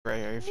right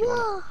here if you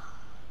want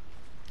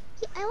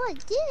it. I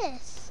want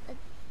this.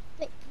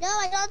 No,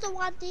 I don't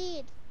want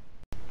these.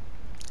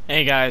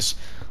 Hey guys,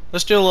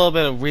 let's do a little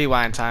bit of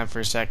rewind time for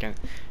a second.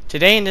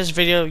 Today in this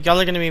video, y'all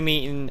are going to be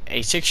meeting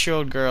a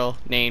 6-year-old girl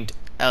named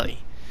Ellie.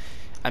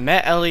 I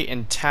met Ellie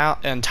in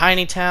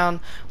Tiny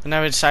Town when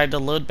I decided to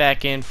load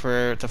back in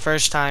for the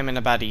first time in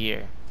about a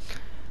year.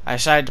 I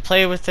decided to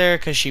play with her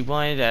because she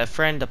wanted a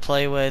friend to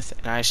play with,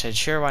 and I said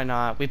sure, why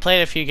not. We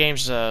played a few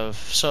games of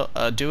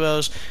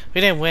duos.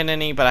 We didn't win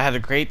any, but I had a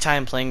great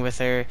time playing with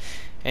her.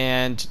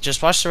 And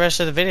just watch the rest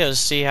of the videos to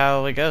see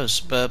how it goes.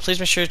 But please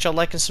make sure that y'all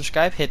like and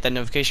subscribe, hit that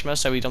notification bell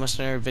so we don't miss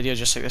another video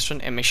just like this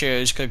one, and make sure you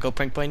just go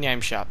Prank Boy in the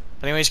item shop.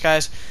 But anyways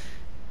guys,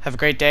 have a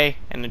great day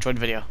and enjoy the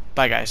video.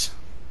 Bye guys.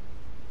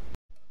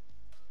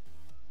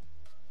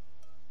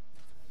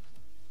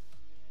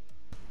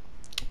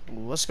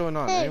 What's going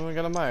on? Hey. Anyone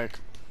got a mic?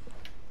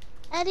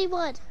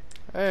 Anyone?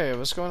 Hey,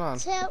 what's going on?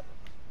 Tell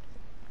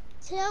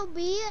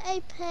me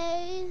a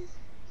pay.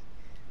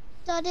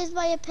 That is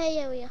my pay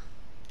area.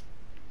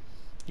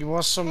 You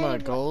want some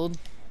gold?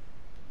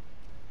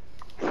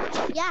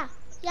 Yeah.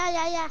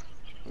 Yeah,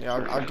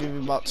 I'll give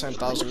you about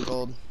 10,000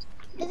 gold.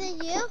 Is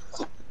it you?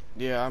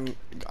 Yeah,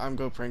 I'm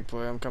Go Prank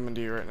Boy. I'm coming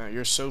to you right now.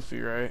 You're Sophie,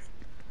 right?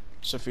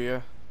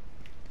 Sophia?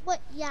 What?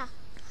 Yeah.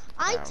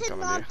 I did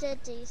not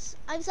did these.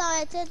 I'm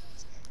sorry, I did.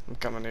 I'm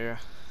coming to you.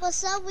 For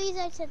some reason,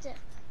 I did it.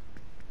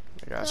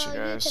 I got So you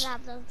guys. You can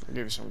have them. I'll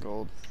give you some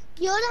gold.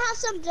 You want to have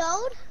some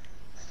gold?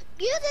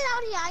 You did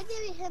out here. I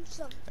gave him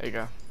some. There you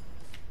go.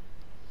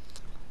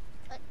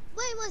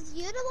 Wait, was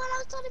you the one I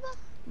was talking about?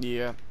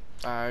 Yeah,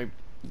 I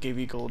gave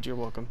you gold. You're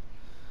welcome.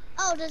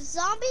 Oh, the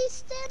zombie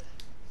skin?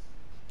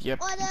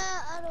 Yep. Or the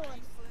other one?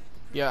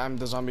 Yeah, I'm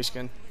the zombie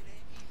skin.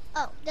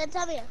 Oh, then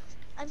tell me.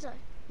 I'm sorry.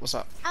 What's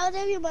up? I'll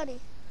give you money.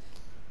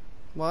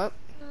 What?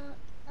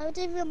 I'll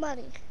give you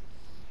money.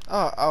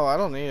 Oh, I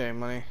don't need any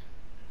money.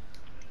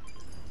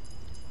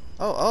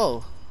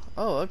 Oh,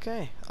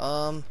 okay.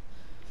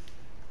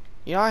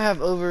 You know, I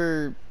have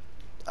over,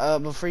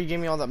 before you gave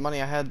me all that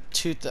money, I had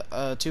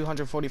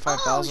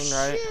 245,000,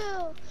 right?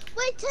 Shoot.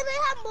 Wait, can I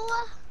have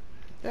more?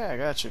 Yeah, I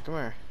got you. Come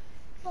here.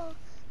 Oh,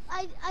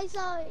 I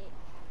saw it.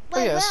 Oh,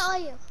 Wait, yes. where are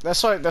you?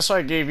 That's why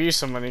I gave you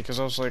some money, because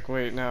I was like,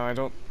 wait, no, I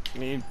don't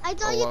need I a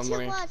thought lot you of too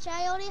money. much.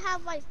 I only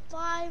have like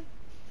 $5.99.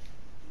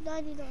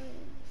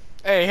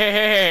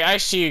 Hey, I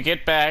see you.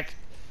 Get back.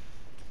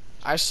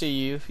 I see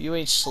you. You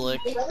ain't slick.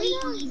 Really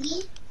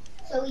easy,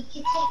 so we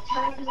can take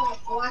turns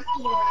like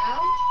walking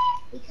around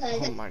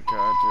because. Oh my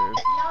god, dude.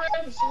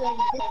 Emma,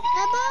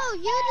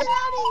 you get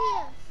out of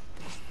here.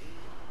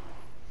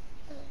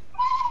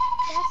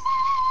 Yes.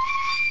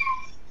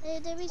 Hey,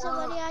 give me some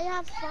money. I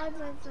have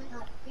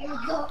 $5.99. Here we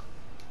go.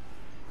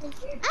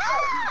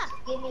 Ah!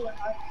 Give me the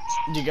heart.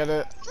 You got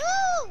it.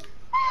 Ooh!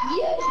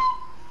 Yeah.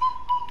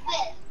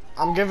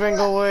 I'm giving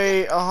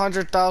away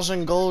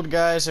 100,000 gold,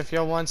 guys. If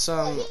y'all want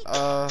some,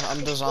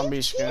 I'm the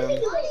zombie skin.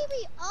 Running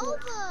me over,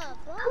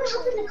 bro. I'm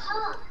helping the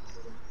car.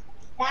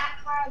 That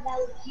car that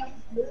was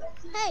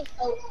Hey,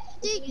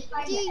 do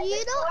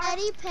you know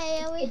any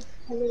pay?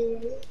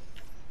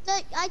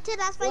 I can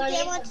ask my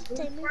grandma to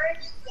take me.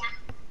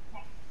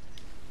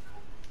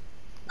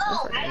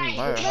 Oh, I can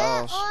buy a Where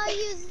house. are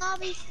you,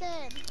 zombie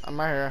skin? I'm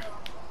right here.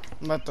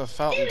 I'm at the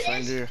fountain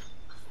find you.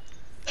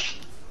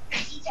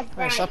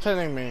 Hey, stop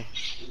hitting me.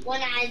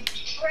 When I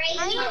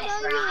I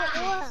don't know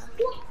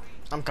you or.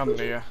 I'm coming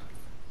to you.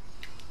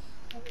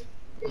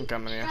 I'm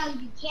coming to you. You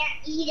can't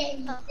eat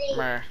anything.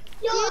 Meh.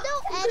 Do you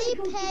know any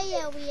pay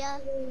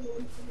area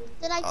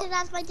that I can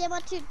ask my grandma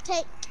to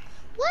take?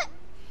 What?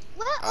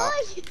 Where are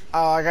you?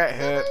 Oh, I got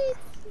hit. Somebody-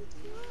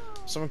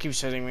 Someone keeps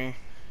hitting me.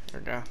 There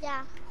we go.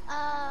 Yeah.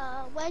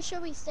 Where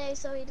should we stay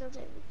so he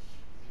doesn't?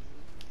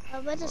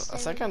 Where to I stay?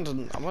 think I'm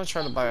gonna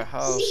try to buy a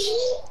house.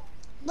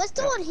 Let's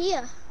do it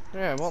here.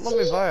 Yeah, it won't let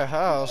me buy a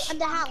house. In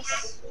the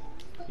house.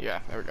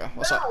 Yeah, there we go.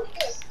 What's up?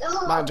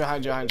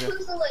 Behind you. Do you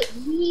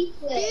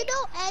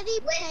know any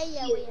pay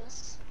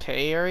areas?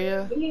 Pay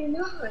area? I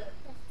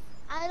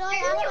don't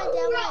ask my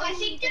grandma if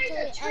she can take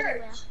it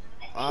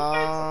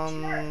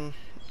anywhere.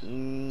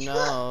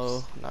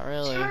 No, not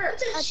really.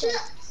 Okay.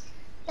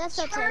 That's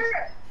okay.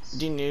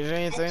 Do you need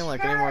anything?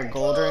 Like any more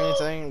gold or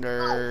anything?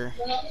 Or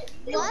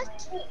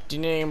What? do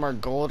you need any more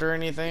gold or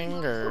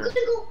anything? Or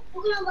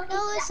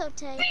No, it's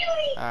okay.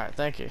 alright,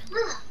 thank you.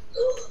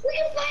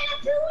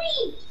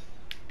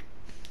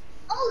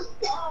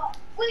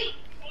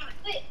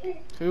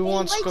 Who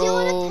wants Wait, do you want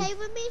gold? to pay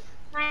with me?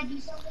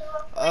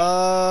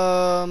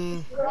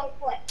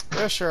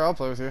 Yeah, sure, I'll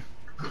play with you.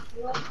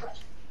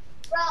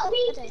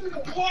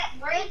 Okay.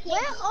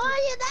 Where are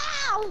you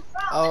now?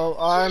 Oh,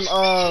 I'm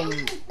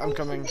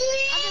coming. On the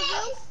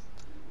roof?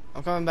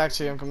 I'm coming back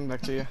to you. I'm coming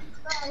back to you.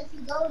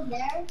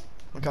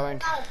 I'm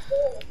coming.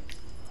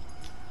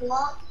 Where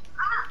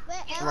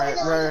am Right,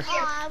 I? right.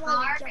 Oh, I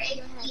want to jump on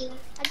your head.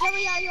 I'm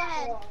jumping on your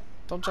head.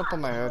 Don't jump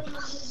on my head.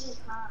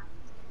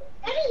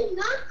 That is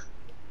not.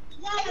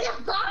 It's a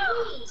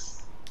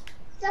box.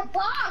 It's a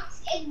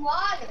box in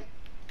water.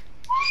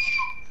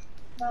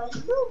 Bro,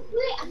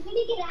 wait, I'm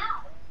gonna get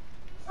out.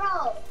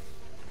 Bro.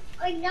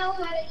 I know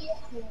how to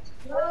use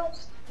it.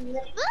 Girls,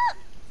 Ah!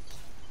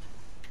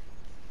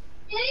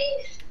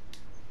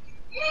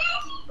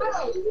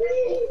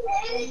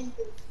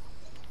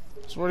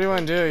 So what do you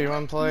want to do? You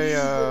want to play,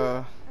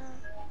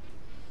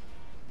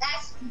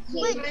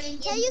 Wait,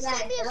 can you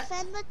send me a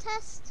FENMA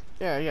test?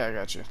 Yeah, I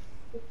got you.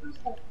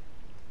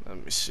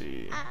 Let me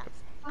see.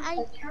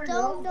 I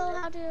don't know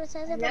how to do a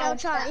test, but I'll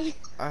try.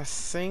 I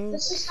think...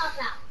 Let's just stop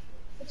now.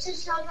 Let's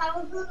just stop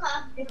now with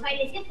Luca and find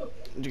it difficult.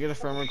 Did you get a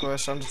friend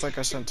request? I don't think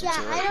I sent it Yeah,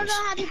 to her. I don't know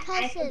 'cause- how to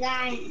test it. Wait,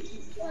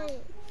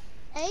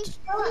 eh? Wait,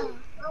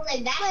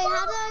 Wait,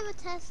 how do I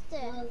test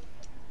it?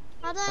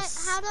 How do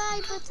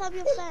I put on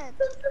your phone?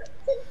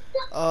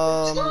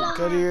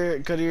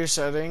 Go to your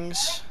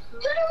settings.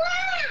 Turn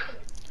around!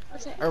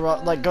 Okay. Or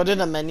well, like go to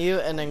the menu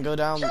and then go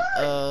down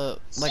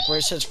like where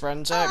it says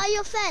friends Oh, at. are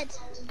you fed?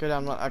 Go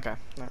down one. Okay.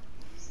 No.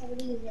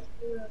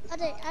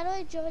 Okay, how do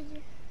I join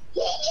you? He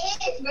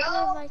is,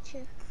 I'll bro. invite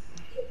you.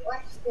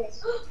 Watch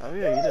this. Oh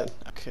yeah, you did.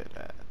 Okay.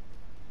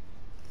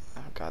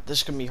 Oh god, this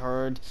is gonna be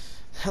hard.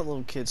 That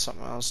little kid,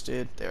 something else,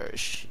 dude. There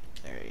is.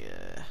 There he.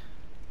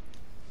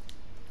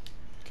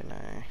 Can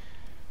I?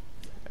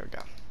 There we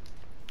go.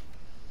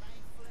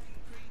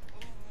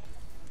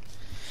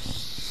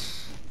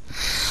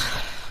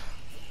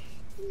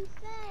 You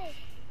fed.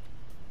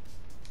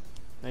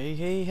 Hey,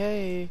 hey,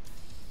 hey.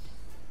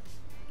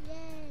 Yay.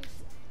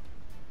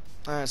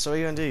 Alright, so what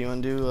you gonna do? You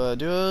wanna do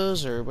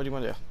duos or what do you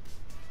wanna do?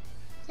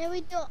 Can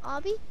we do an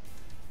obby?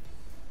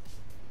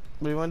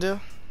 What do you wanna do?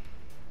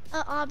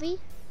 A obby?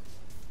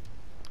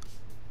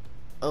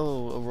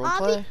 Oh, a Obby?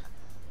 roleplay?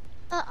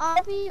 A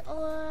obby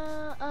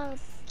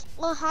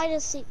or hide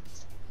and seek.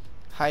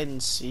 Hide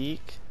and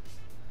seek.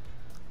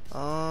 You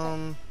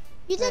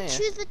can Yeah.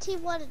 choose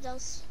between one of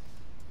those.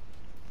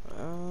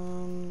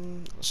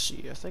 Let's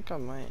see. I think I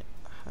might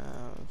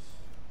have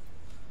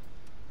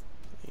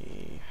a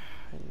hide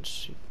and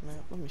seek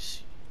map. Let me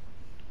see.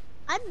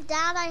 I'm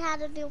down. I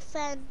had a new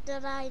friend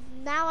that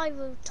now I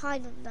will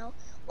time him though.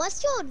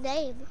 What's your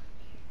name?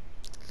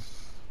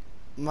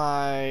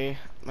 My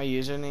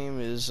username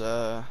is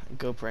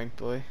Go Prank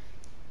Boy.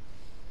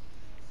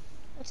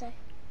 Okay.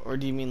 Or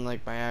do you mean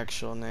like my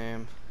actual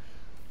name?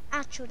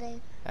 Actual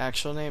name.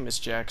 Actual name is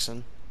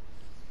Jackson.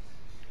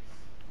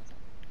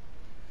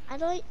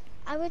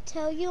 I would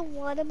tell you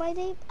one of my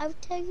name. I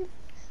would tell you.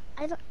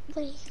 I don't.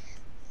 Wait.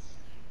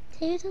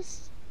 Can you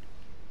just?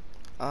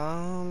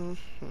 Hmm.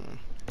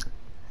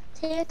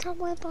 Can you tell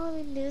my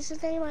mommy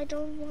username? I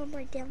don't want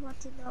my grandma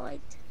to know I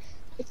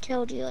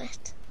told you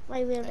it.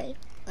 My real name.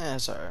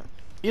 It's alright.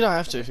 You don't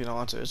have to if you don't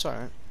want to. It's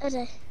alright.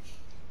 Okay.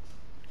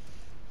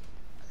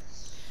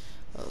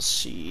 Let's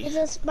see.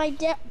 Because my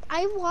dad,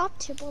 I want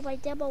to, but my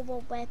demo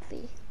won't let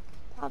me.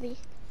 Probably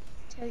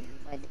tell you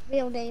my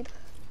real name.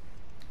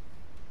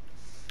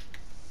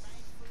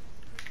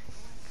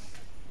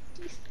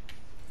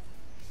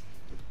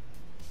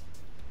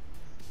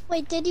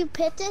 Wait, did you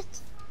pick it?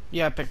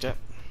 Yeah, I picked it.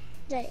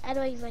 Okay, I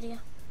know your video.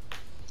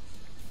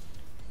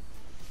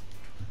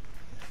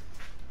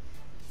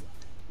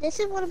 This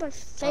is one of my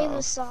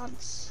favorite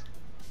songs.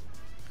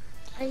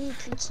 I need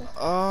pizza.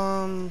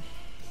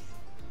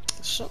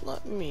 So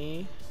let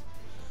me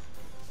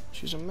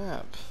choose a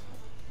map.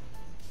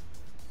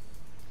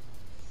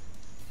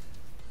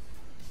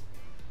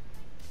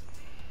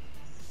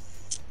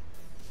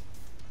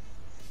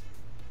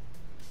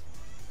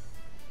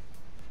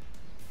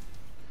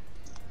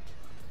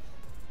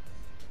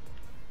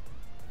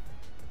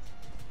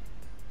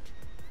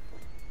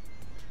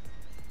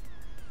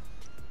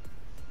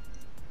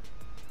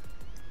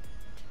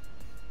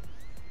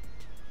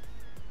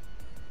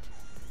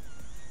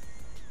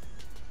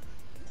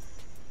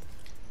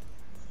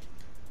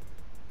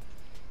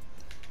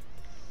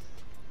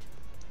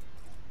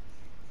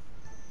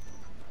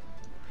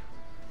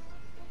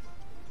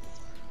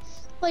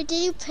 Wait,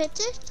 did you pick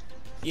it?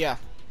 Yeah.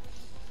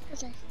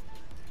 Okay.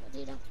 What do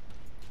you know?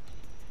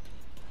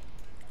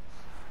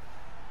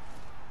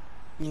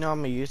 You know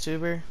I'm a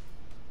YouTuber?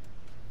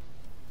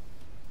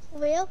 For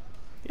real?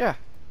 Yeah.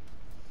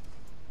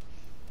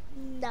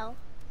 No.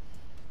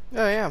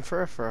 Yeah, I am,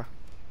 for real.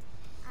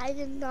 I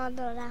did not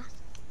know that.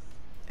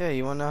 Yeah,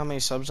 you wanna know how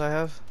many subs I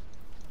have?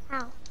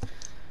 How?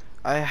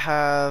 I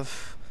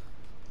have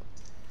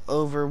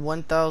over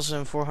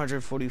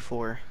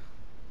 1,444.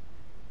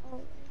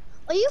 Oh.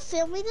 Are you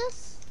filming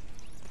this?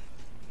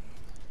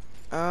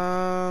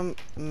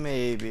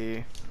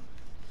 Maybe.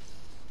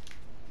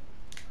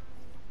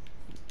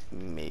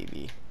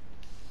 Maybe.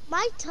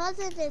 My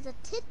cousin is a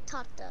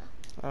TikToker.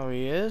 Oh,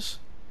 he is?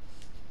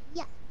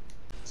 Yeah.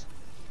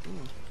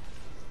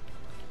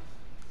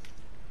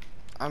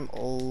 I'm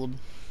old.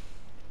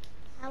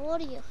 How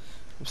old are you?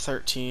 I'm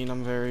 13.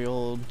 I'm very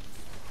old.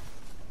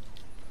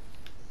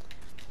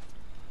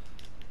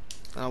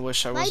 I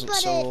wish I wasn't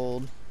so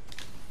old.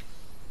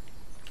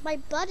 My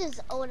butt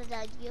is older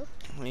than you.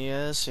 He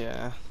is,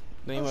 yeah.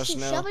 Then you Oh, must shoot,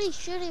 know. somebody's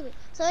shooting me.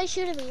 Somebody's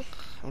shooting me.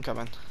 I'm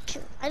coming.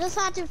 I just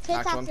had to pick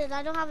Knocked that one. in.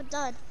 I don't have it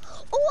done.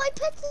 Oh, I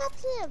picked that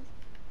him.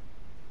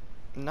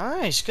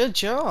 Nice, good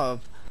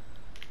job.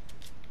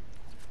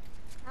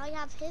 Now you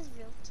have his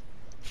route.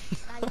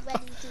 Now you're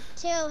ready to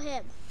kill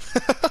him.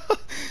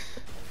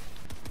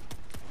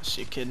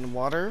 See a kid in the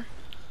water.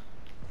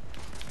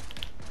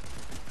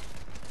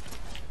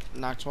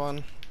 Knocked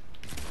one.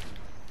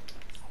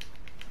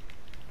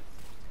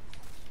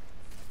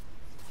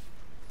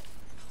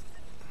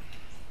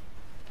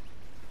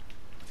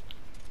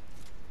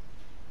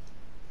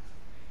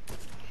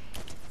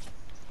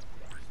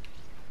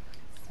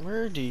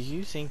 Where do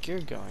you think you're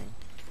going?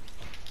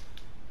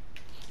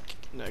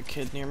 No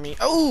kid near me.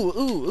 Oh,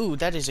 ooh,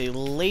 that is a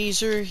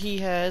laser he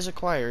has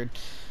acquired.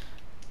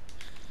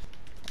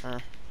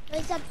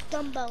 Where's that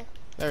Dumbo?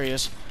 There he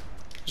is.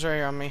 He's right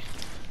here on me.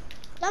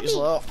 Dummy, He's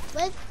low.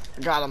 what,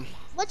 I got him.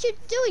 what you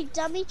doing,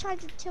 dummy? Trying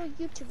to kill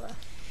YouTuber.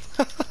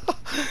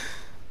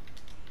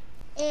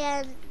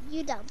 And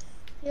you dumb.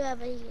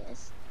 Whoever he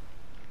is.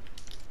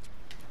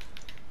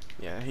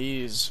 Yeah,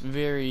 he's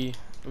very,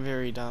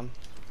 very dumb.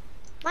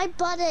 My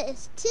butter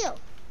is too.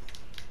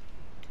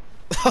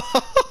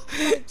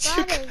 My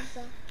butter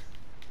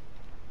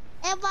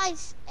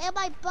is and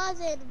my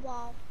buzzing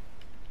wall.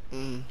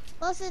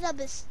 Most of them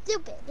is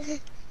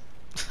stupid.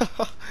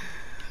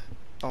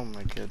 Oh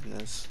my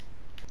goodness.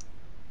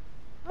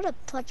 I'm gonna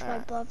punch my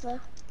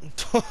brother.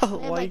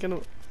 Why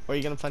are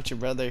you gonna punch your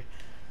brother?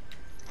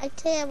 I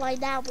can't right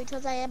now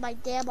because I am my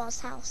grandma's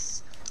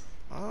house.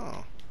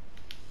 Oh.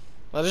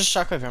 Well, just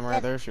chuck with him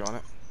right there if you want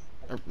it.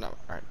 Or no,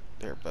 right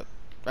there, but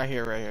right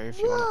here if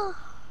you want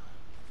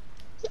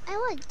Yeah, I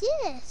want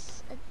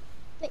this.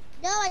 Wait,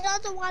 no, I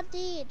don't want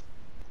these. it.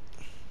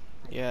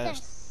 Yeah.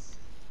 This.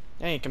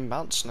 Yeah, you can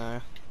bounce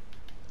now.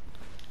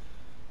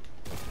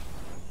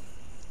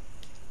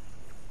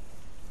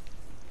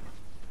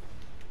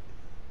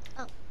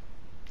 Oh.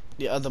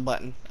 The other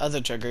button,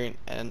 other trigger,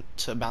 and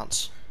to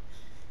bounce.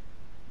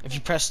 If you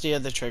press the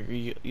other trigger,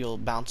 you'll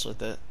bounce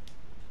with it.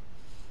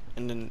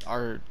 And then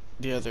the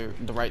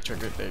right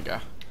trigger, there you go.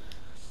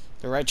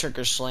 The right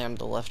trigger is slam,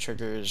 the left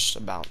trigger is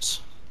a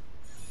bounce.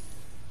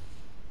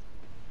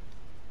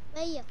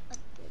 Where you?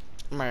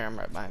 I'm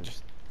right behind you.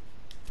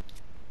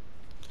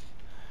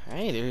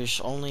 Hey,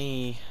 there's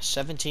only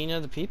 17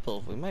 other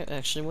people. We might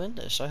actually win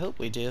this. I hope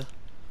we do.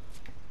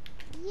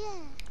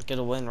 Yeah. Get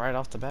a win right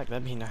off the back.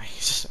 That'd be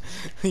nice.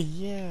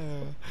 Yeah.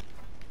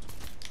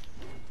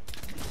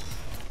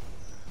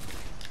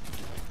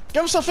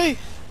 Get him, Sophie!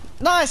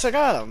 Nice, I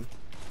got him.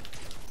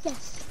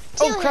 Yes.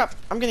 Oh crap!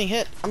 I'm getting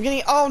hit.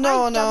 Oh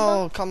no, I'm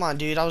no! Come on,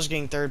 dude. I was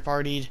getting third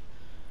partied.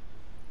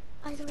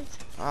 I don't.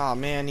 Oh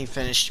man, he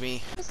finished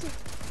me.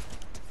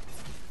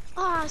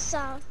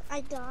 Awesome.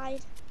 I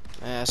died.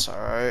 Yeah, it's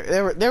alright.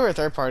 They were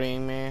third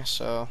partying me,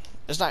 so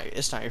it's not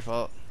your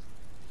fault.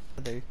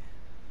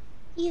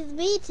 He's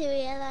mean to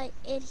me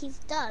and he's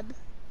dumb.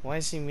 Why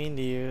is he mean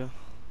to you?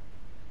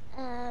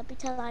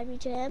 Because I'm mean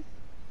to him.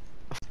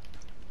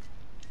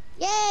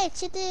 Yay,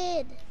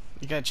 chicken!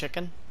 You got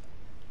chicken?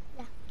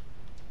 Yeah.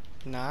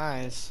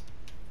 Nice.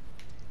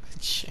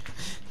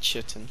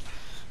 Chitin.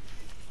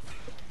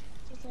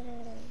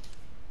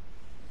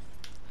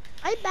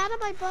 I'm mad at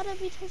my brother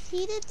because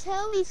he didn't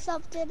tell me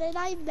something and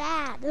I'm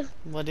mad.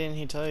 What didn't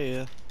he tell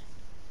you?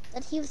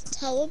 That he was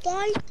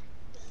televised?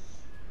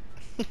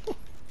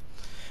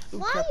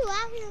 Why are you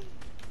laughing?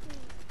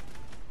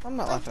 I'm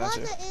not laughing at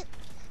you.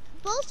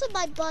 Both of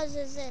my brothers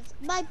is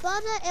my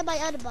brother and my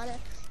other brother.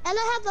 And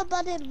I have a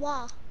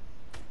brother-in-law.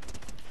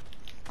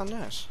 Oh,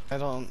 nice.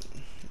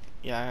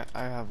 Yeah,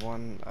 I have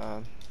one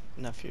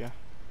nephew.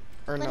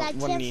 Or But no, I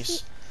one can't niece.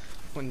 see-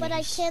 One But I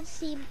niece. can't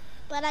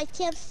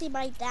see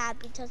my dad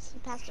because he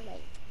passed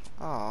away.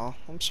 Oh,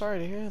 I'm sorry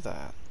to hear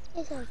that.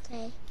 It's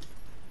okay.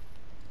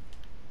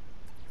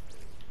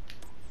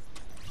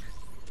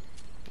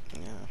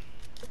 Yeah.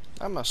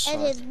 That must suck.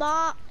 And his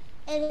mom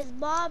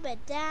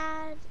and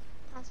dad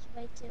passed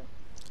away too.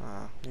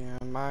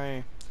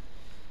 Yeah,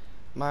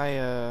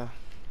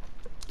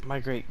 my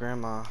great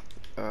grandma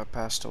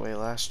passed away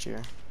last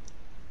year.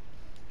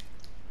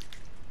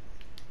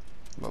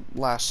 Well,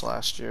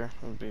 last year.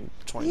 It would be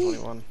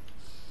 2021.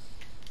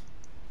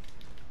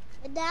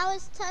 And now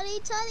it's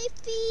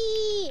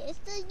 2023. It's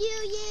the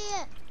new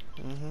year.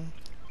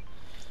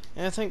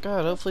 Yeah, thank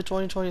God. Hopefully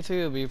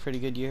 2023 will be a pretty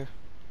good year.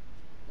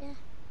 Yeah.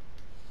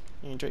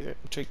 You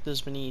drink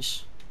this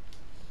Benice.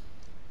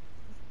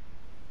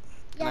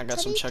 Yeah, And I got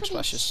some Chug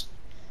Splashes.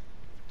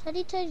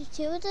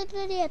 2022 is a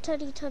good year.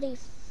 2020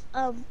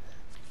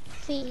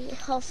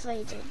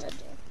 hopefully it is a good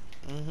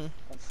year.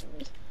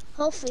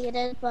 Hopefully it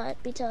is,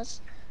 but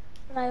because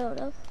I don't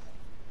know.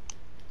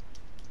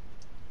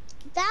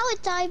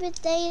 Valentine's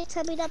Day is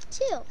coming up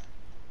too.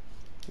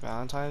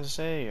 Valentine's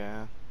Day,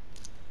 yeah.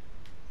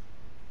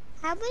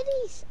 How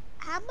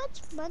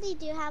much money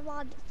do you have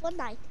on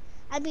FORTNITE?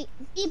 I mean,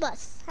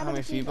 V-Bucks. How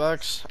many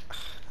V-Bucks?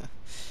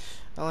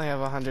 I only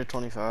have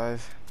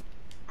 125.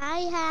 I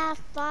have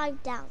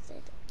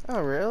 5,000.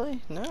 Oh,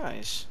 really?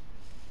 Nice.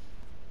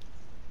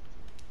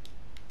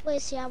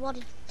 Wait, see, I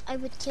would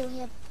kill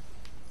him.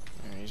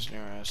 Yeah, he's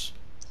near us.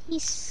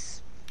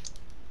 He's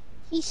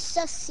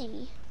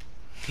sussy.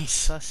 He's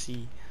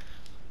sussy.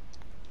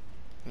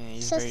 Yeah,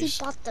 Sussy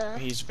butter.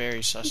 He's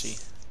very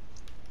sussy.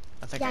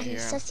 I think Yeah, I hear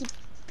he's him. sussy.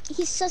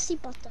 He's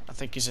sussy butter. I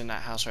think he's in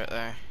that house right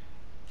there.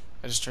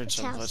 I just heard Which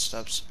some house?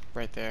 footsteps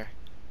right there.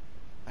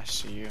 I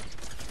see you.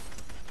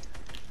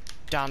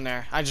 Down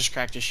there. I just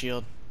cracked his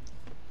shield.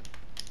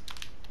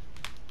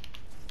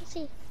 Let's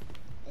see.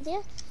 Is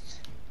there?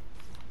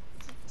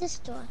 This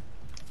door.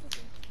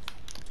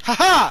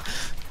 Haha!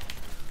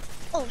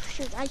 Oh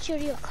shoot! I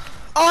shoot you.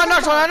 Oh, I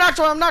knocked one! I knocked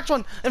one! I knocked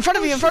one! In front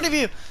of you! In front of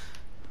you!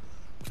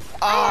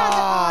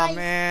 Oh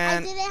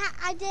man!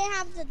 I didn't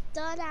have the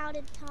gun out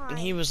in time. And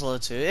he was low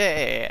too.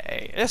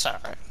 Hey, it's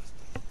alright.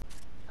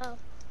 Oh.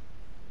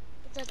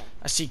 It's okay.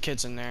 I see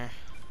kids in there.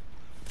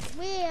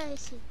 Where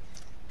is he?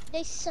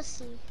 They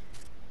sussy.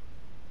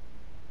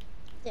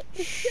 I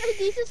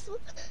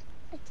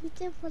need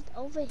to put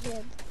over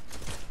him.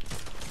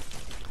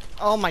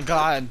 Oh my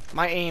god,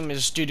 my aim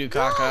is doo-doo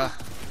caca.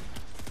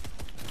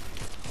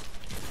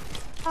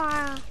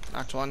 Ah.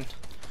 Knocked one.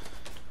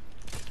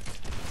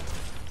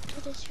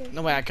 What is your...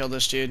 No way I killed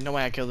this dude. No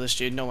way I killed this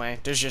dude. No way.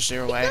 There's just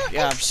zero way. No,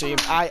 Yeah, it's see,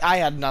 fine. I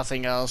had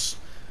nothing else.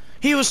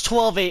 He was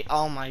 12-8.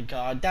 Oh my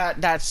god.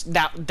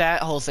 That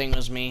whole thing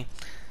was me.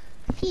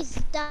 He's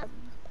dumb.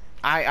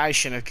 I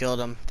shouldn't have killed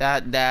him.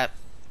 That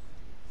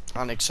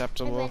I'm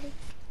unacceptable. ready.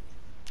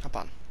 Hop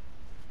on.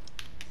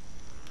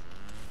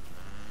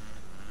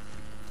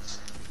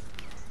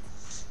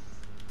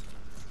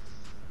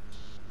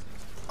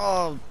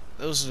 Oh,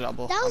 it was a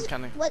double. That was I'm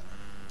kinda, what?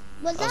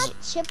 Was That was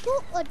that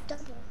triple or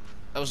double?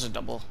 that was a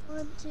double.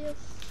 1, 2,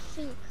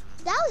 3.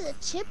 That was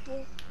a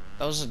triple.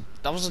 That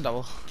was a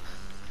double.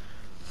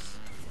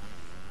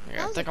 Yeah,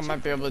 That I was think a I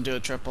might be able to do a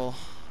triple.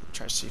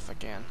 Try to see if I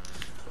can.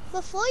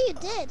 Before you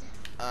did.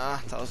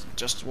 That was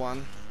just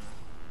one.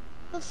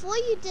 Before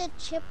you did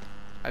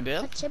I a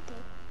did? triple.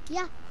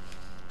 Yeah.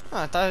 Oh,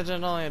 I thought I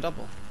did only a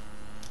double.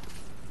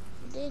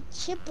 You did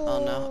triple.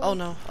 Oh no! Oh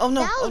no! Oh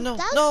no! That Oh was- no!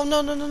 that No! was-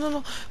 No! No! No! No!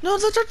 No! No!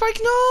 The dirt bike!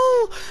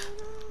 No!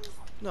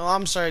 No!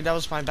 I'm sorry. That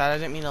was my bad. I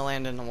didn't mean to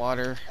land in the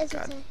water. It's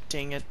God okay.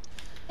 dang it!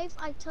 If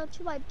I turned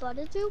to my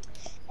brother too,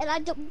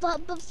 and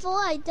but before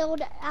I dove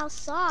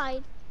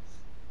outside,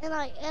 and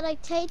I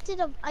tainted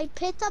him. I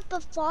picked up a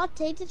fawn,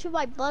 tainted to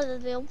my brother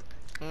too,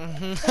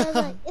 and I was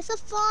like, it's a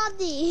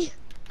fawny.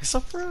 It's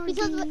a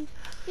froggy.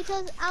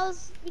 Because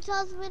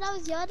when I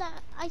was young,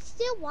 I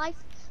still like.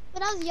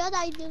 When I was young,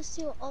 I used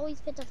to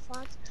always pick the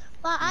fonts,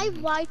 but I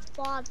wiped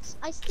fonts.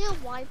 I still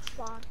wipe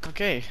fonts.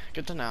 Okay,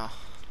 good to know.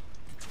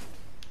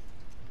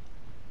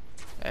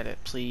 Edit,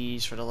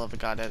 please, for the love of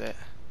God, edit.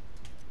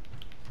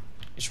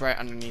 He's right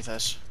underneath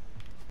us.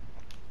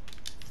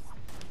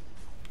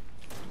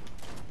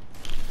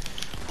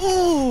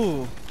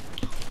 Ooh!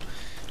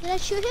 Did I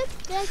shoot him?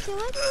 Did I shoot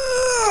him?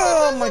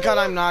 Oh my god,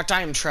 I'm knocked.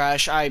 I am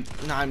trash. I'm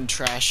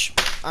trash.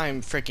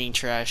 I'm freaking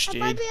trash, I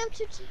might dude. be able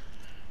to.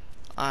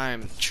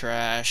 I'm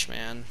trash,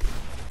 man.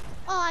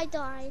 Oh, I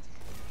died.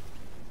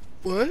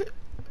 What?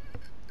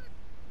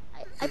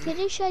 I'm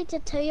pretty sure I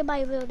did tell you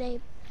my real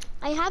name.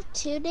 I have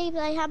two names.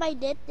 I have my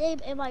nickname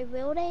and my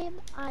real name.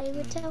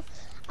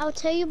 I'll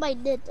tell you my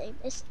nickname.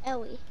 It's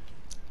Ellie.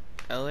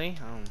 Ellie?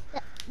 Oh,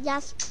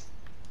 Yes.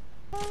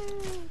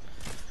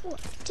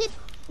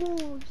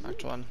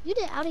 knocked one. You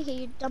did out of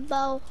here, you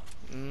dumbo.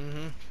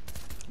 Mm-hmm.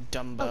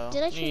 Dumbo. Oh,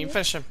 did I shoot You you?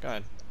 finish him. Go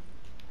ahead.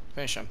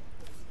 Finish him.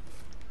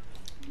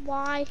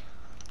 Why?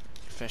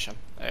 Finish him.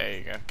 There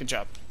you go. Good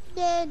job.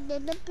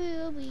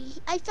 Booby.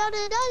 I found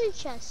another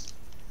chest.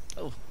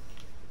 Oh.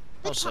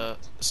 Good It's job.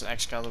 an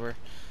Excalibur.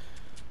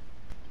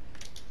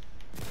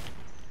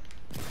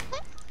 Oh,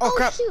 Oh,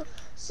 crap. shoot.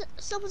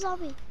 Someone's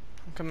on me.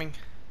 I'm coming.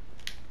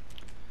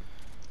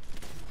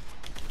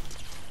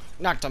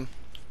 Knocked him.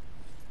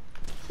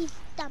 He's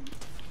dumb.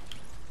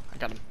 I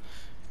got him.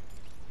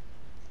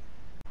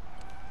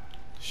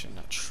 Shit,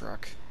 that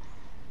truck.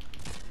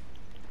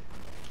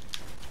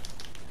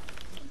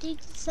 Need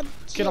some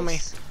Get on me.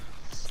 juice.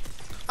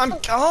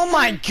 Oh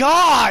my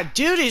god!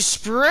 Dude is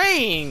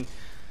spraying!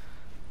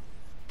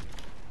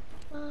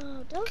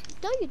 Oh, don't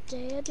you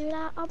dare do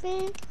that on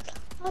me.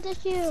 How did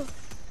you?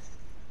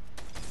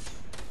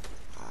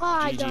 Oh,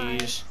 I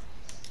died. GG's.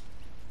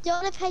 Do you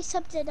want to play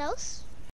something else?